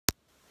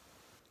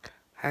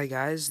Hi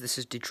guys, this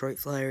is Detroit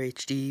Flyer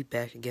HD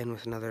back again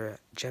with another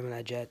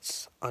Gemini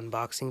Jets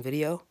unboxing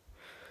video.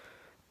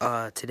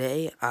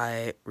 Today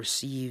I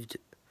received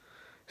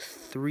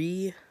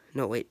four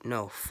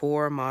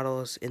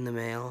models in the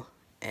mail,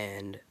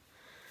 and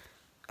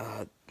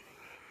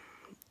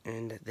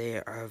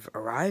they have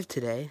arrived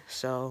today,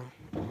 so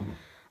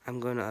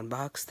I'm going to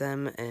unbox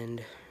them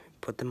and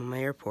put them in my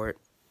airport.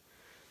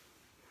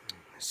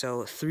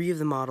 So 3 of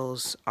the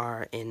models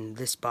are in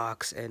this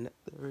box, and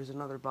there's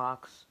another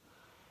box,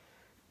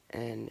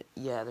 and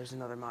yeah, there's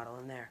another model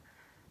in there.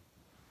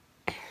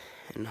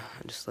 And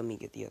just let me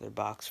get the other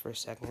box for a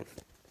second.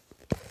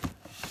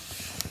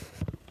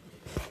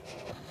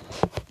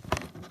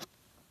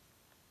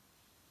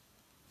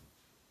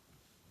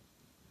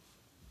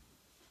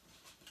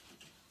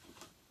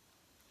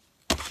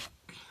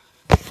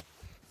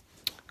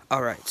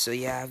 Alright, so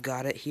yeah, I've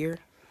got it here.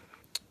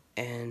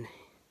 And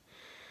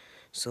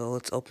so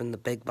let's open the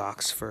big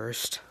box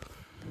first.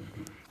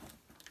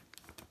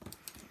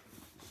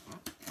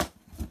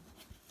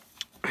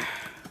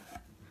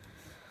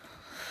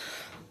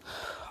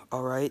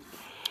 Alright,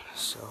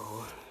 so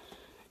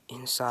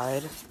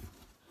inside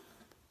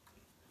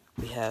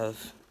we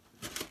have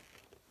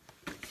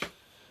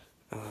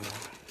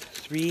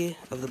 3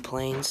 of the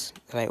planes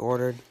that I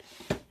ordered.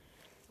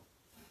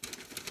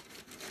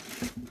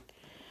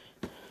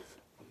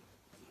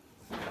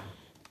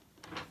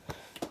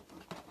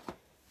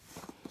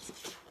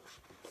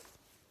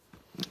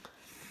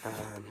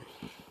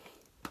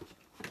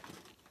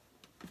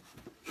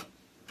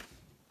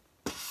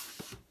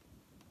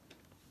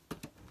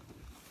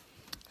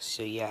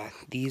 So yeah,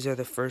 these are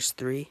the first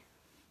 3.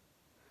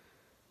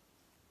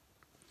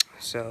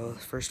 So the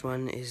first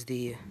one is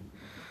the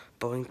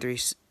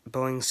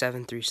Boeing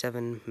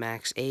 737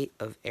 MAX 8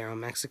 of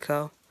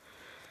Aeromexico.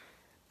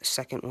 The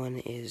second one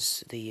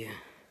is the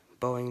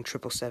Boeing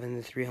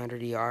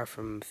 777-300ER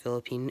from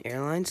Philippine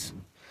Airlines.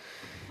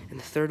 And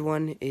the third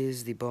one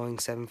is the Boeing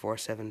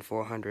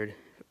 747-400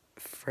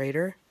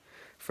 freighter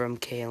from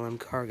KLM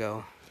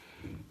Cargo.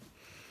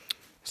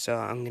 So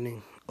I'm going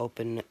to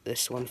open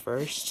this one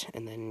first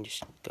and then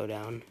just go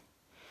down.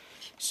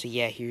 So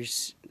yeah,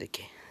 this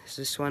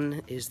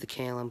one is the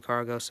KLM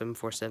Cargo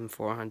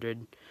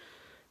 747-400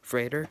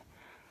 freighter.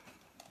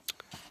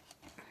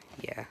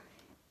 Yeah.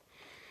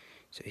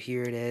 So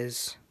here it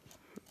is.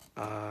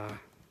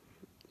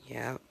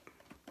 Yeah.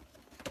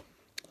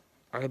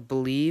 I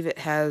believe it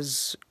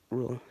has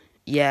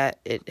I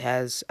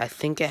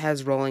think it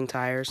has rolling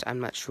tires.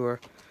 I'm not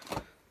sure.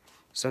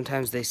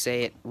 Sometimes they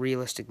say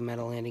realistic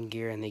metal landing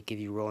gear and they give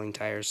you rolling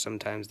tires.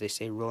 Sometimes they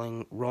say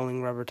rolling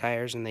rubber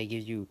tires and they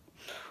give you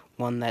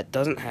one that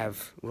doesn't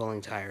have rolling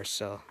tires.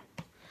 So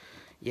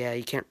yeah,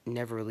 you can't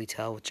never really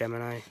tell with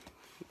Gemini.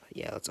 But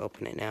yeah, let's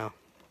open it now.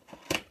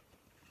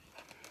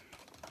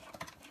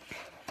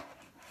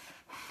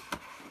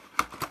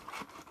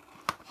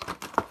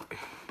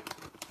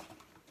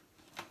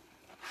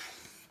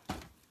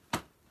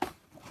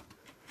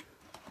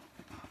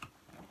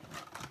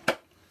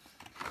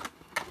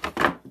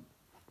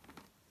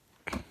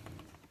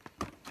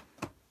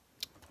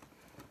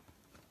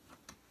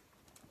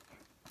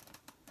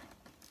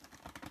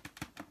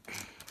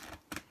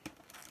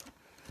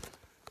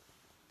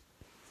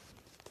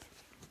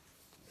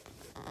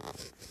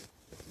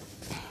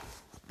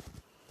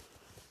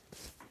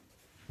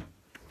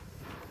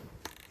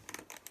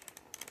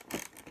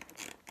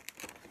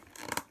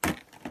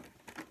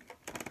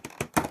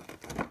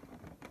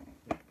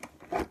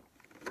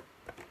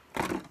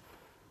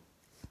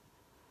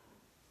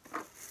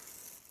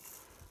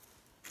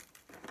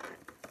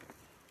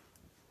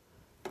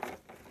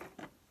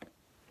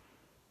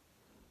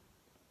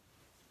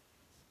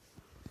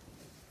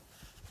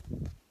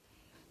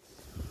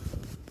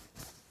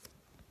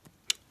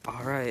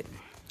 Alright,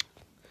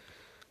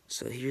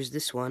 so here's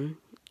this one,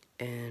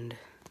 and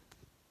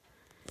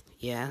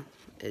yeah,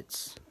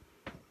 it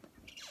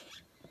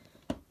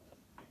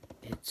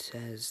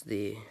says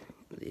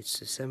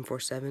it's a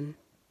 747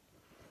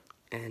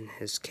 and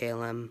has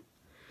KLM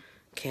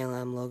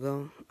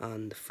logo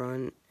on the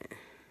front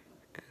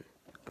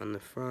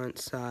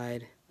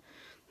side,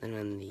 then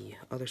on the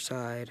other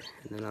side,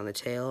 and then on the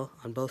tail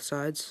on both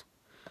sides.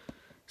 It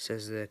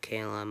says the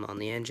KLM on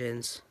the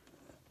engines,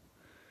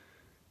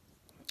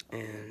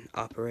 and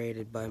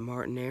operated by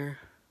Martinair.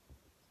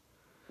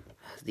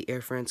 The Air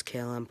France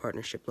KLM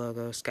partnership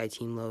logo,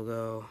 SkyTeam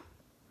logo.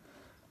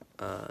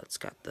 It's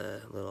got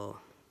the little,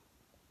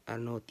 I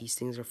don't know what these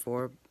things are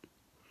for.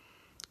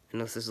 I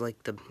know this is like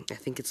I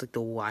think it's like the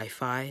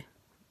Wi-Fi.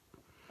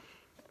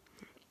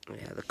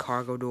 Yeah, the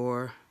cargo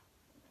door.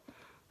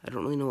 I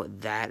don't really know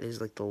what that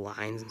is, like the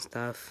lines and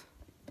stuff.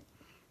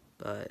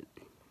 But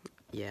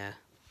yeah,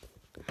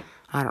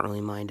 I don't really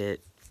mind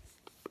it.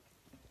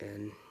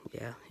 And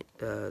yeah,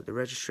 the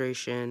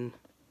registration.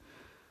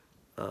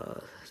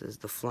 This is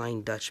the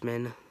Flying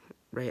Dutchman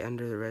right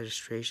under the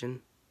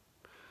registration.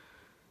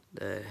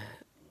 The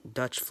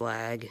Dutch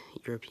flag,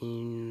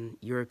 European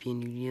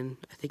Union,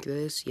 I think it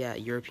is. Yeah,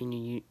 European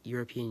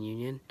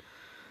Union.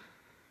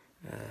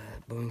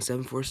 Boeing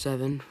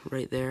 747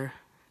 right there,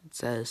 it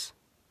says.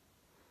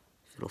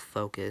 If it'll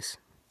focus.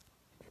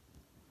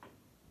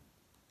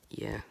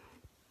 Yeah.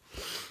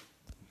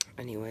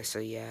 Anyway, so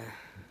yeah.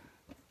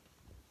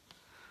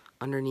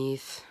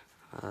 Underneath,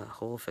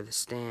 hole for the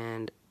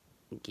stand,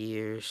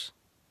 gears.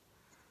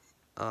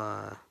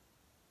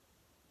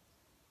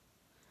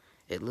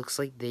 It looks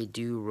like they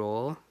do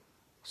roll,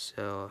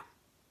 so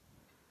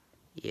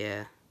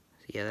yeah,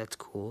 that's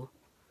cool.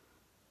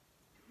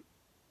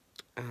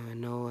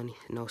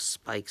 No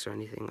spikes or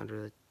anything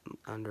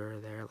under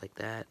there like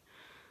that.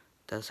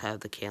 Does have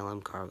the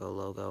KLM Cargo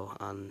logo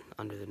on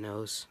under the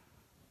nose.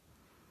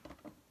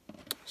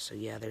 So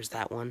yeah, there's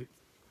that one.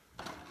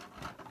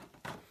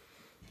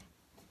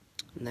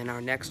 And then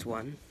our next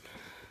one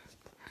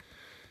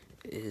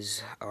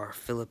is our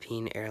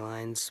Philippine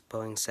Airlines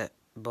Boeing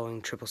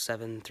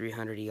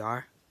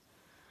 777-300ER,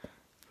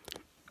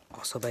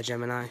 also by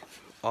Gemini.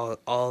 All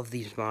of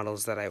these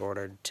models that I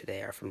ordered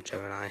today are from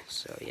Gemini,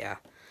 so yeah.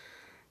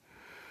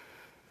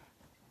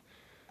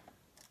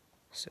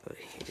 So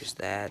here's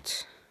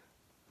that.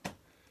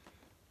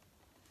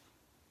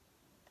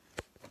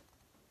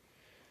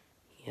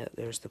 Yeah,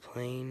 there's the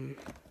plane.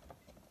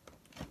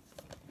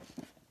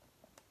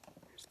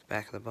 There's the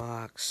back of the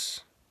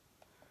box.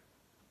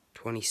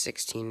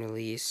 2016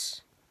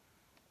 release.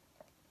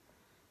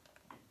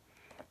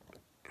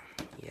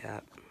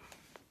 Yeah.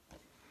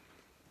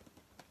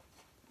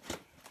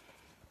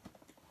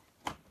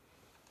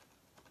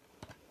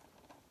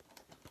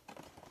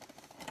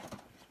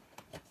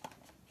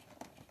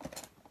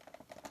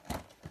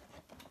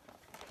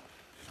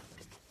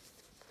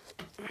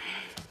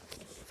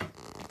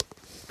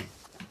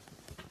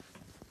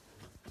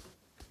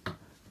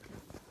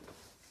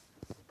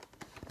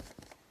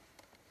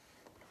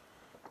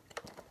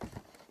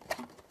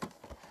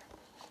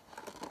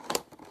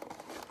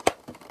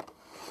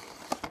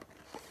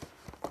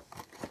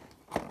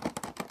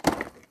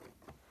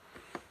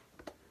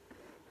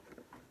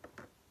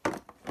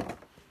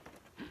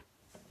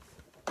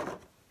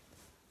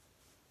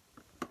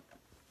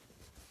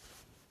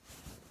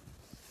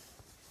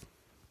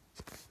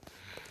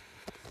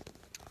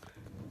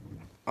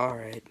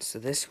 Alright, so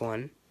this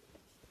one,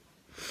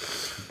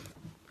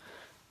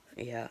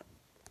 yeah,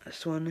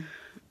 this one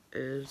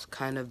is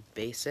kind of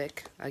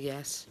basic, I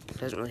guess. It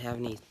doesn't really have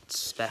any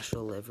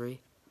special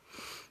livery.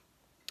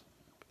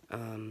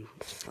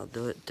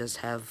 Although it does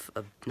have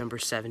a number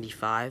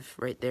 75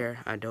 right there.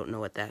 I don't know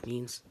what that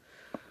means.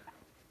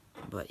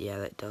 But yeah,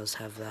 that does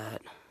have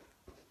that.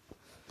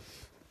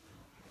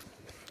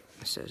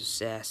 So it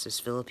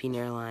says Philippine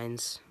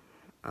Airlines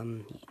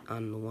on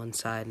the one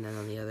side and then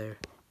on the other.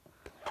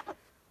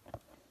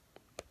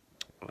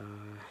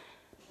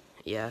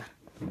 Yeah.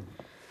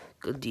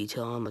 Good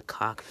detail on the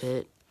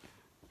cockpit.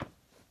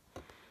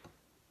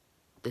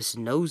 This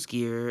nose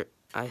gear,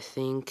 I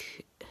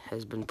think,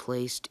 has been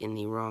placed in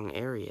the wrong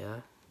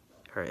area.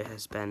 Or it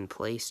has been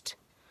placed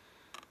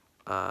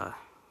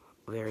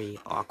very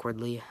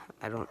awkwardly.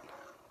 I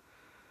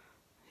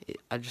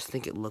just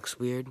think it looks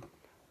weird. Like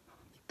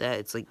that.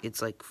 It's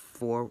like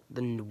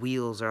the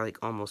wheels are like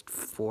almost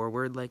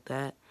forward like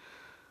that.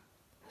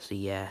 So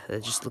yeah,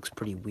 that just looks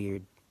pretty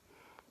weird.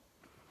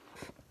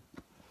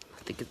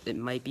 I think it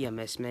might be a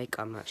mismake,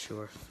 I'm not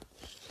sure.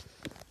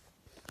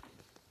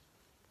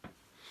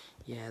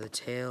 Yeah, the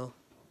tail.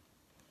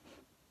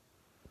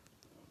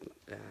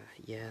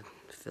 Yeah,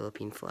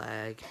 Philippine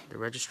flag. The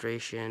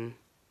registration.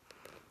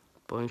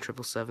 Boeing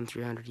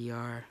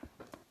 777-300ER.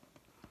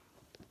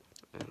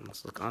 And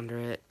let's look under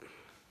it.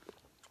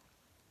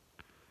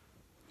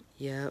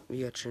 Yeah,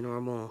 you got your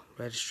normal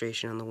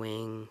registration on the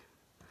wing.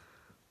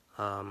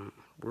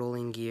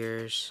 Rolling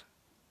gears.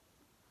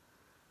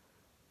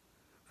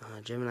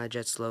 Gemini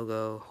Jets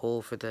logo.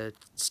 Hole for the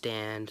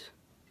stand.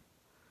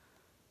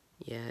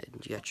 Yeah,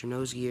 and you got your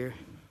nose gear.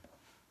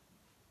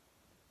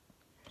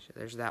 So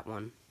there's that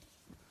one.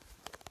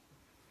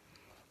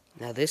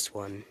 Now this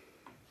one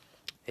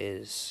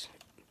is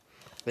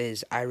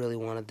I really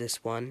wanted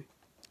this one,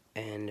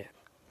 and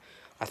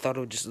I thought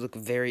it would just look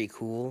very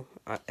cool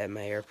at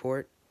my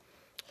airport.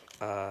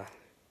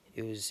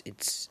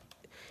 It's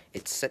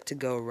set to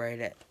go right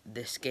at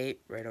this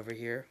gate right over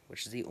here,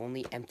 which is the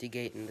only empty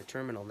gate in the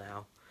terminal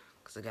now,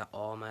 because I got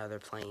all my other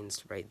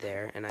planes right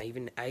there, and I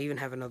even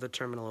have another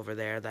terminal over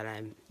there that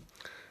I'm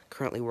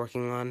currently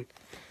working on.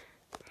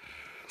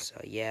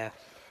 So yeah.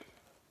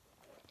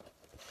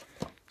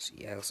 So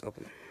yeah, let's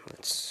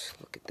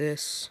look at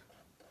this.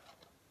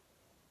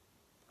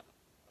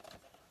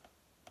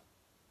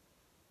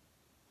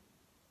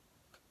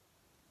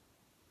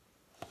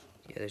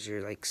 Yeah, there's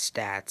your like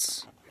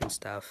stats and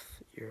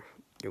stuff. Your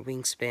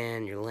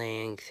wingspan, your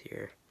length,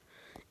 your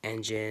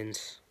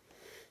engines,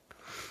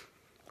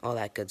 all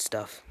that good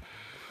stuff.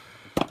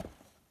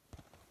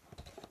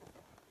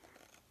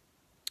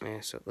 Yeah,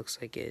 so it looks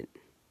like it.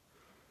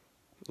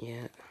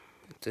 Yeah,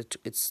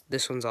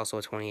 this one's also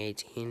a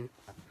 2018.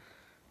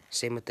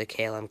 Same with the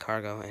KLM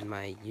Cargo and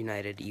my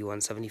United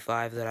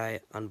E175 that I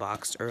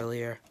unboxed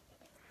earlier.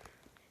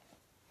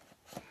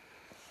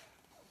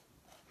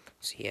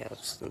 So yeah,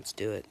 let's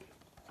do it.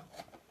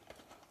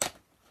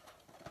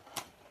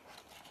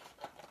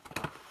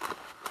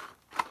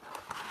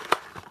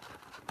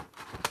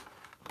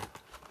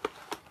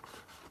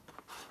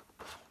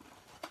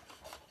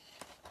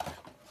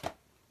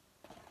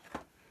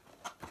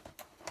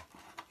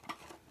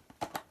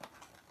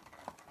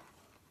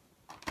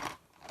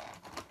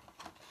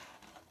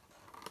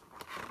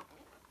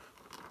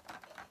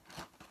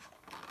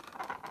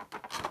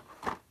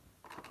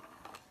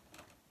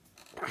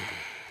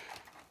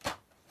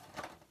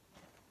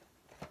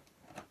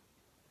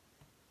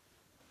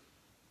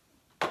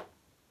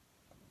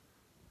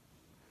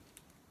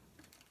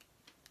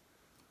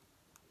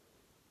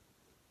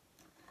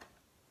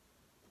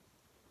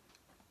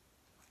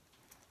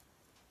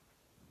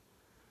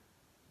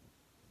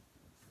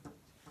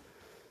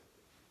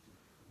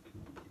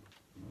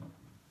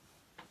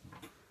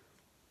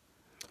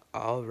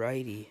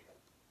 Alrighty,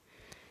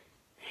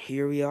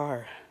 here we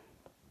are.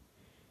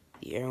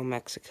 The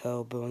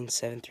Aeromexico Boeing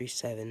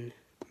 737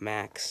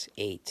 MAX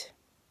 8.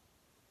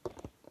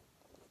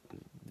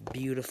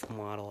 Beautiful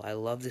model. I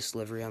love this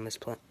livery on this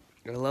plane.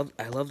 I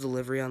love the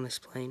livery on this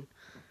plane.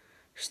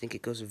 I just think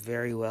it goes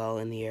very well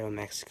in the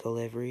Aeromexico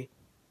livery.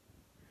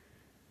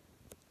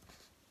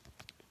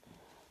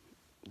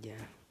 Yeah.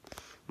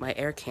 My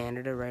Air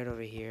Canada right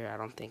over here, I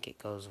don't think it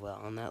goes well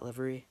on that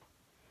livery.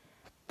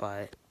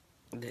 But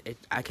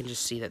I can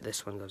just see that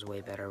this one goes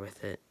way better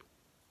with it.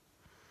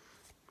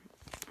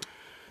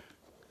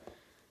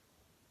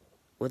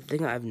 One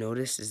thing I've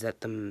noticed is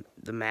that the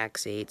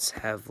MAX 8s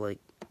have like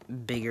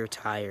bigger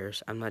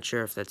tires. I'm not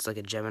sure if that's like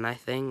a Gemini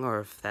thing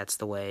or if that's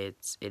the way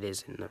it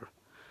is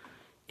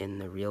in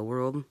the real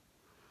world.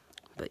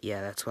 But yeah,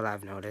 that's what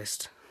I've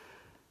noticed.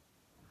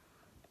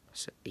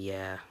 So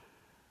yeah.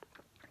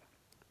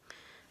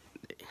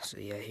 So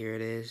yeah, here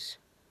it is.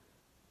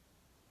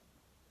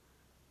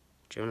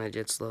 Gemini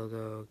Jets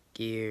logo,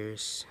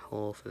 gears,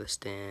 hole for the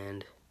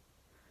stand.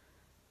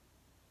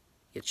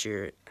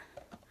 You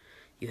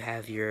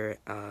have your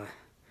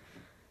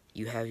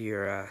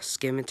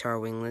Scimitar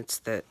winglets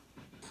that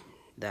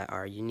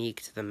are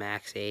unique to the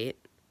MAX 8.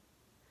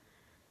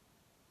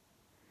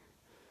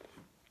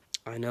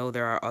 I know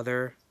there are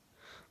other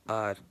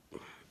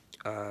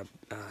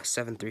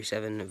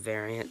 737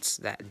 variants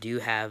that do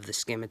have the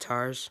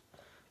scimitars,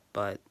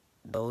 but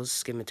those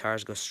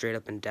scimitars go straight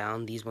up and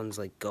down. These ones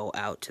like go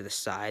out to the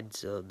side,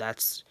 so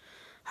that's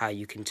how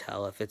you can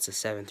tell if it's a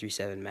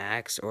 737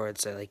 MAX or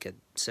it's like a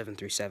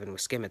 737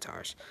 with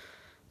scimitars.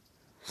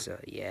 So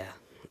yeah,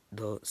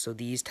 so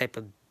these type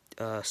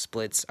of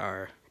splits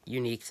are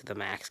unique to the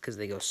MAX because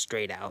they go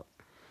straight out.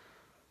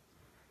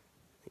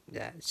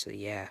 So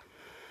yeah.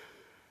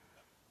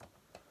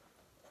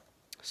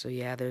 So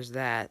yeah, there's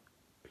that.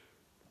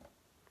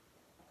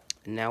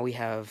 And now we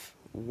have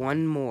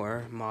one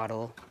more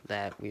model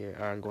that we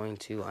are going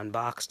to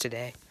unbox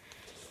today.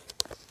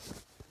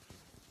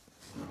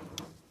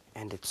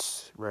 And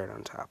it's right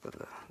on top of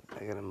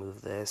I gotta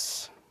move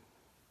this.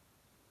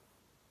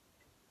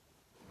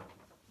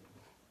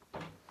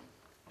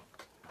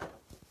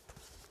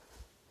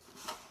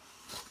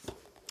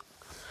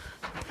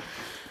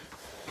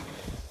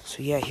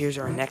 So yeah, here's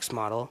our next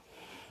model.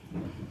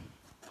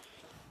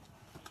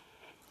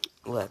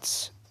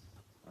 Let's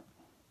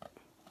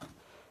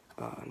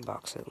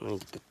unbox it. Let me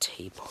get the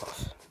tape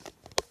off.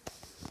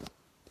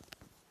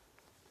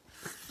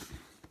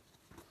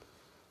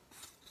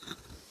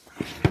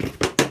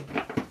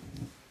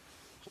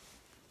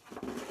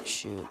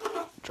 Shoot,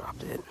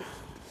 dropped it.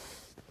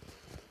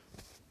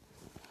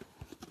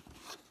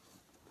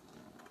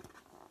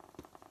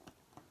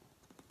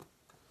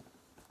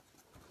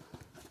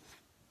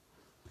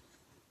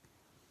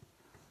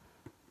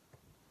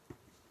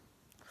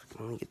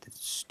 Let me get the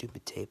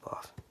stupid tape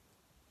off.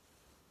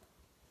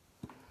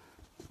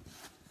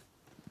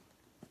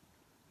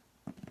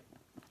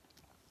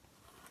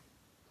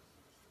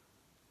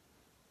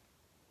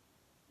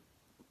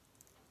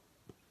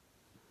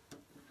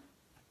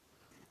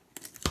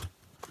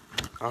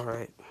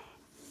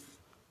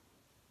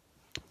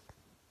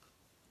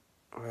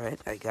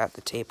 Alright, I got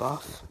the tape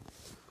off.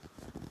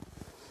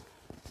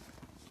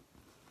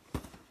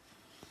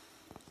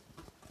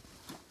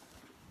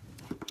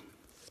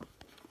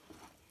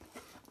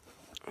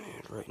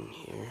 And right in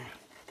here,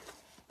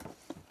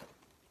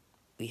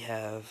 we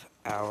have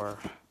our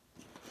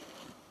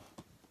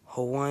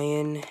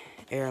Hawaiian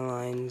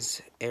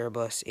Airlines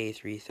Airbus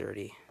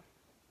A330.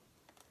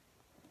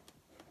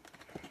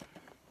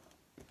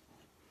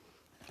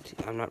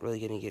 I'm not really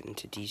going to get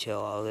into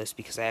detail all of this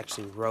because I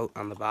actually wrote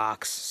on the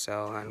box,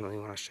 so I don't really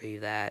want to show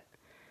you that.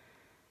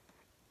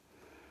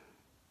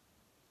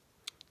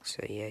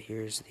 So yeah,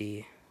 here's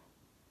the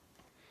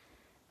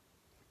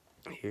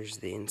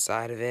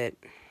inside of it.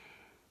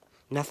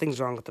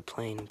 Nothing's wrong with the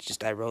plane, it's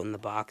just I wrote in the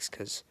box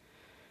because,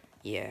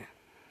 yeah,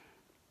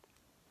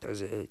 it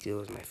was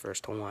my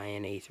first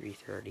Hawaiian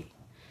A330,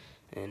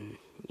 and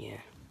yeah,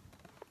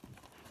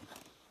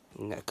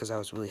 because I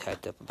was really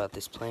hyped up about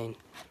this plane.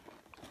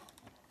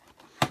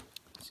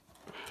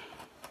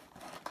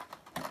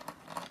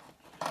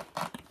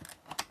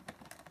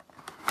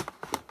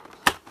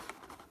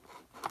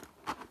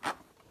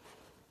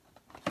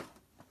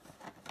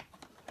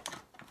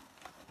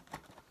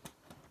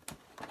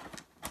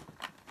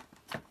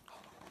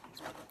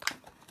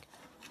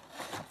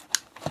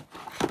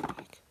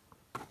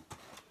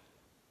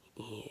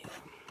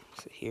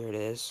 here it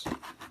is.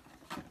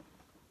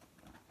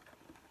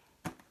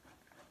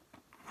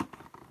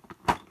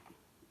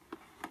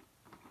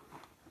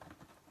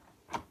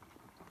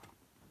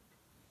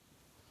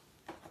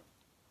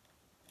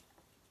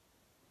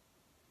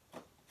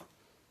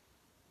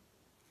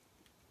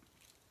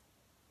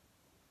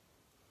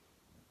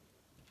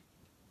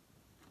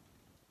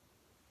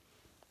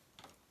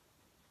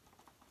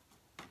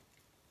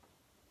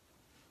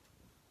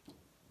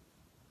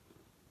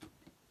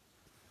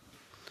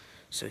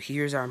 So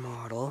here's our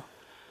model.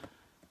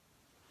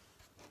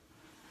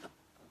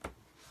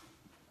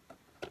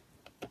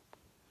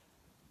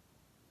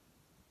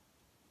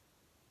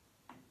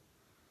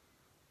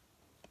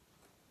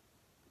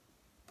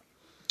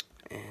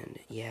 And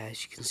yeah,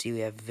 as you can see, we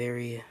have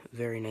very,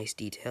 very nice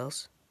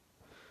details.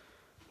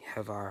 We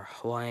have our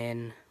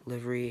Hawaiian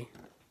livery.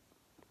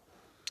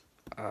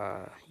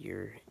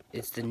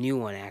 It's the new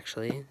one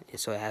actually.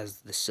 So it has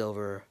the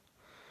silver.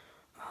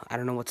 I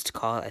don't know what to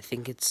call it. I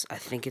think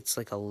it's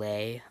like a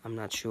lei. I'm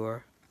not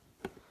sure.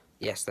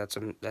 Yes,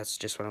 that's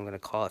just what I'm gonna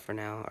call it for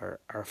now.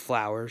 Our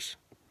flowers.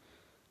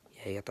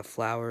 Yeah, you got the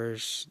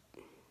flowers.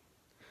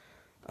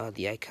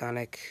 The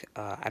iconic.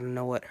 I don't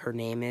know what her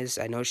name is.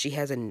 I know she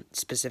has a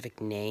specific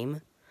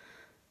name,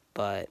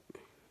 but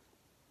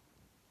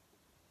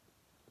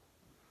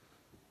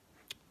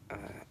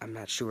I'm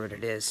not sure what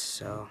it is.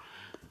 So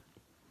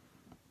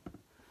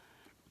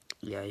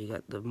yeah, you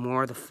got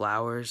the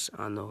flowers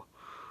on the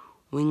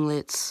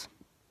winglets.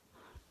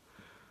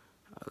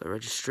 The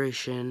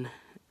registration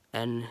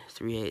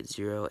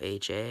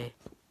N380HA.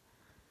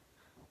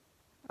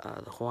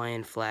 The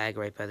Hawaiian flag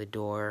right by the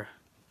door.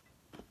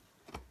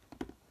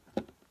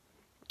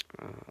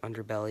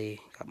 Underbelly,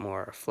 got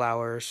more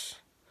flowers.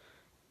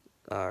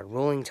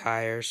 Rolling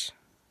tires.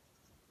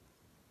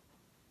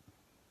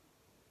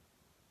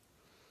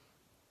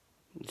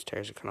 These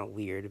tires are kind of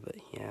weird, but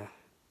yeah.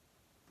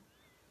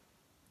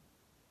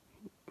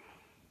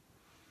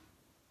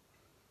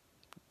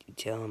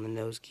 Detail on the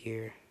nose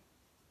gear.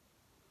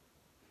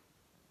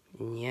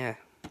 And yeah.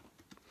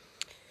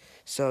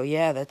 So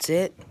yeah, that's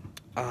it.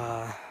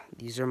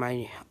 These are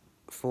my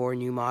 4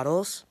 new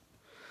models.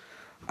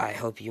 I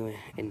hope you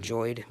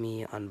enjoyed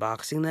me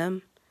unboxing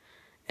them,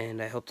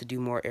 and I hope to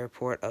do more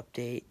airport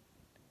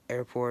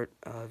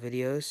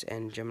videos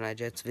and Gemini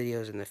Jets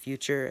videos in the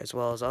future, as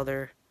well as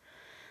other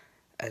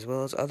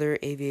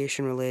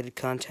aviation related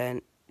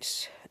content.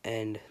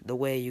 And the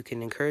way you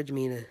can encourage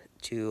me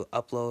to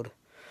upload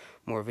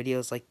more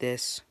videos like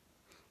this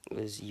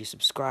is you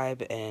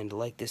subscribe and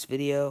like this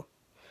video,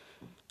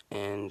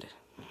 and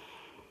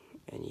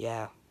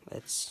yeah,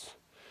 that's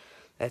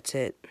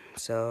it.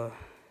 So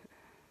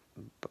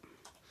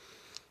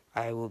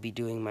I will be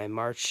doing my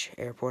March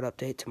airport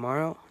update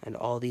tomorrow, and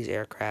all these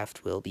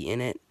aircraft will be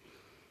in it.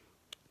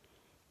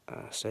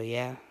 So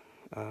yeah,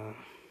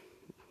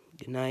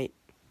 good night.